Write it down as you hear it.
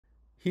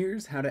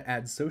Here's how to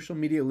add social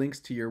media links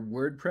to your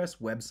WordPress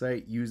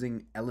website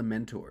using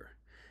Elementor.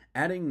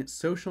 Adding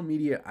social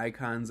media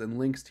icons and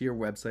links to your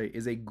website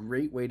is a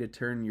great way to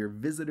turn your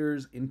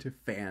visitors into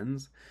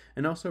fans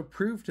and also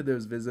prove to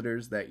those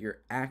visitors that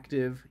you're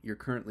active, you're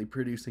currently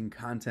producing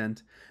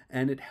content,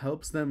 and it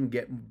helps them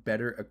get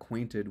better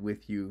acquainted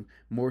with you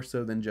more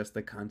so than just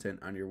the content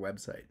on your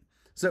website.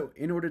 So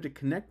in order to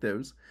connect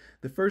those,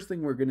 the first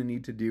thing we're going to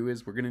need to do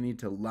is we're going to need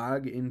to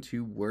log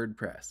into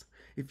WordPress.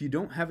 If you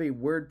don't have a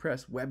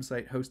WordPress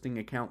website hosting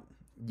account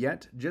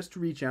yet, just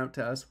reach out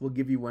to us. We'll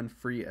give you one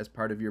free as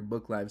part of your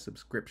Book Live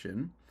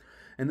subscription.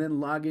 And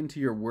then log into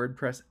your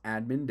WordPress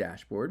admin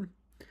dashboard.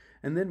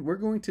 And then we're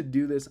going to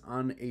do this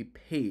on a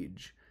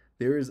page.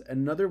 There is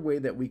another way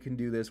that we can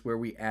do this where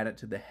we add it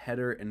to the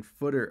header and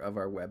footer of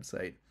our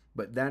website,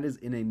 but that is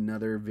in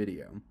another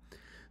video.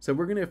 So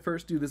we're going to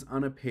first do this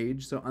on a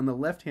page. So on the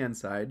left-hand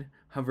side,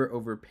 hover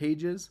over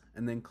Pages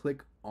and then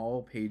click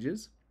All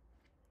Pages.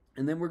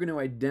 And then we're going to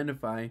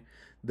identify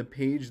the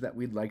page that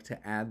we'd like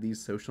to add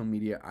these social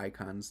media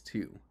icons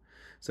to.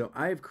 So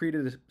I have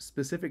created a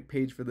specific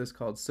page for this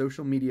called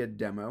Social Media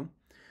Demo.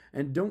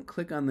 And don't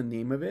click on the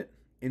name of it.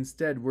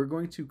 Instead, we're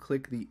going to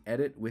click the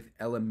Edit with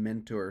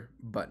Elementor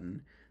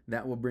button.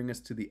 That will bring us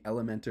to the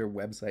Elementor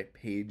website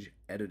page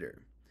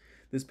editor.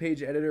 This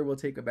page editor will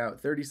take about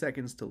 30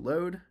 seconds to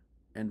load.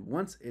 And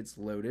once it's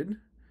loaded,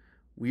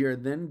 we are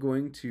then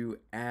going to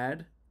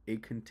add a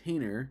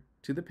container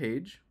to the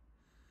page.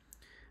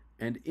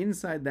 And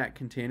inside that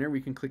container, we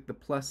can click the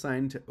plus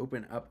sign to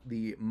open up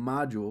the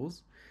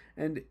modules.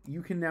 And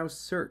you can now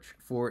search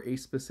for a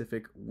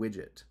specific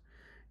widget.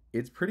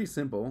 It's pretty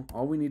simple.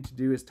 All we need to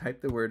do is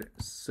type the word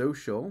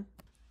social,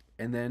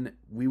 and then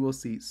we will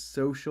see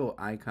social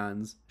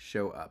icons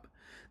show up.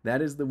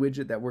 That is the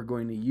widget that we're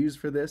going to use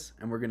for this,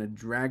 and we're going to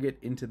drag it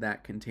into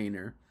that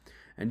container.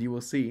 And you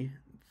will see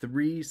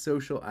 3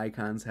 social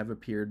icons have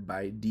appeared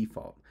by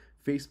default: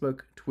 Facebook,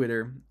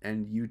 Twitter,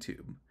 and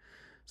YouTube.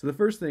 So the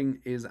first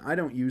thing is I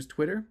don't use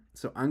Twitter,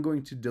 so I'm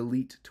going to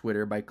delete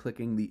Twitter by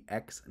clicking the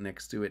X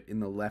next to it in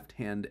the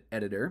left-hand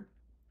editor.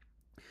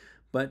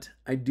 But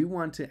I do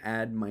want to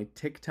add my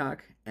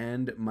TikTok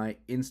and my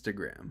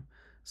Instagram.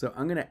 So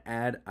I'm going to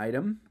add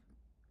item,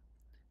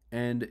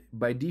 and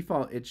by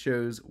default it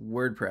shows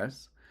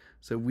WordPress.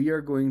 So we are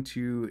going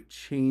to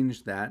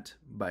change that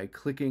by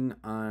clicking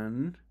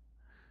on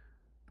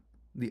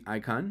the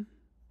icon,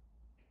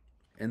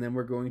 and then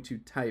we're going to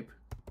type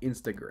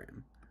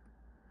Instagram.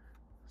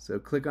 So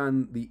click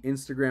on the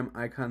Instagram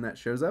icon that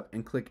shows up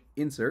and click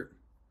Insert,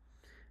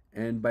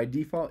 and by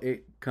default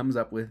it comes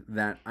up with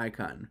that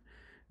icon.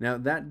 Now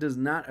that does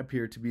not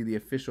appear to be the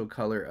official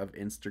color of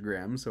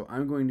Instagram, so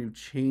I'm going to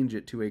change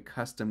it to a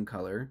custom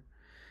color,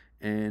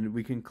 and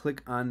we can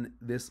click on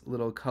this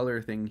little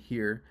color thing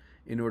here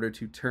in order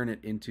to turn it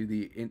into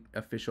the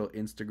official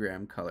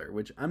Instagram color,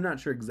 which I'm not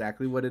sure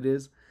exactly what it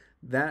is.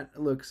 That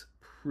looks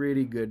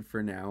pretty good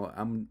for now.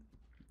 I'm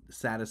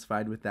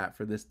satisfied with that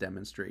for this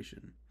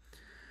demonstration.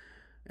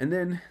 And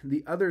then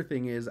the other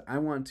thing is I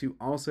want to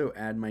also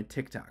add my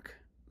TikTok.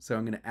 So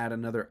I'm going to add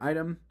another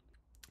item.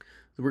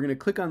 So we're going to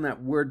click on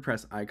that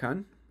WordPress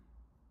icon.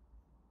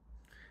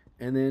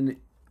 And then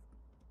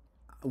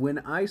when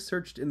I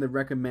searched in the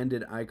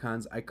recommended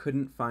icons, I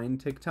couldn't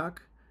find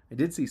TikTok. I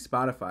did see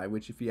Spotify,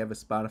 which if you have a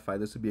Spotify,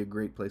 this would be a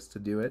great place to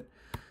do it.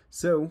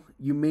 So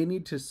you may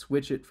need to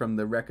switch it from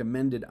the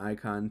recommended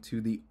icon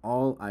to the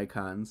all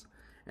icons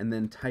and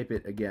then type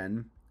it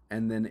again,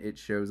 and then it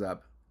shows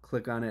up.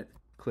 Click on it,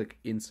 click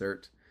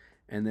Insert,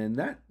 and then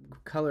that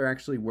color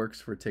actually works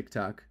for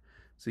TikTok.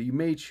 So you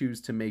may choose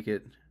to make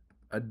it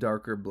a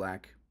darker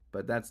black,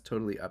 but that's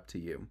totally up to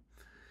you.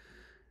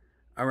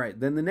 All right,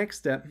 then the next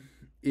step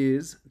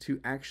is to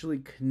actually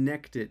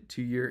connect it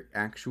to your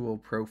actual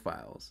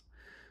profiles.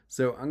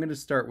 So I'm going to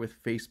start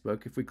with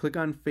Facebook. If we click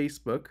on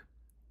Facebook,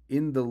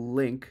 in the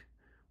link,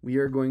 we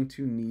are going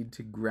to need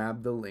to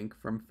grab the link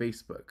from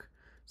Facebook.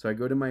 So I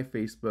go to my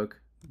Facebook,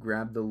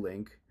 grab the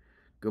link,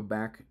 go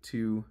back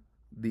to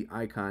the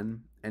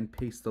icon, and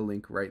paste the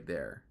link right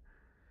there.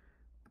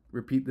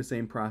 Repeat the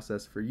same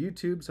process for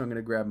YouTube. So I'm going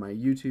to grab my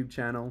YouTube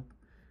channel,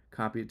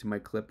 copy it to my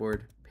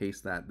clipboard,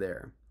 paste that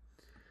there.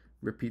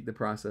 Repeat the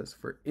process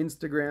for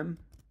Instagram,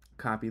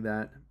 copy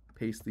that,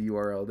 paste the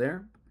URL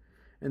there.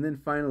 And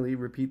then finally,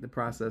 repeat the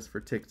process for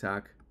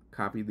TikTok,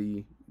 copy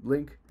the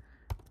link,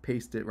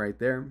 paste it right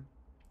there.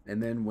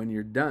 And then when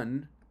you're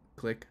done,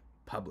 click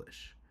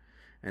Publish.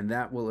 And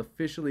that will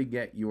officially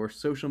get your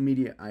social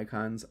media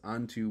icons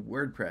onto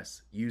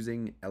WordPress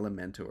using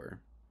Elementor.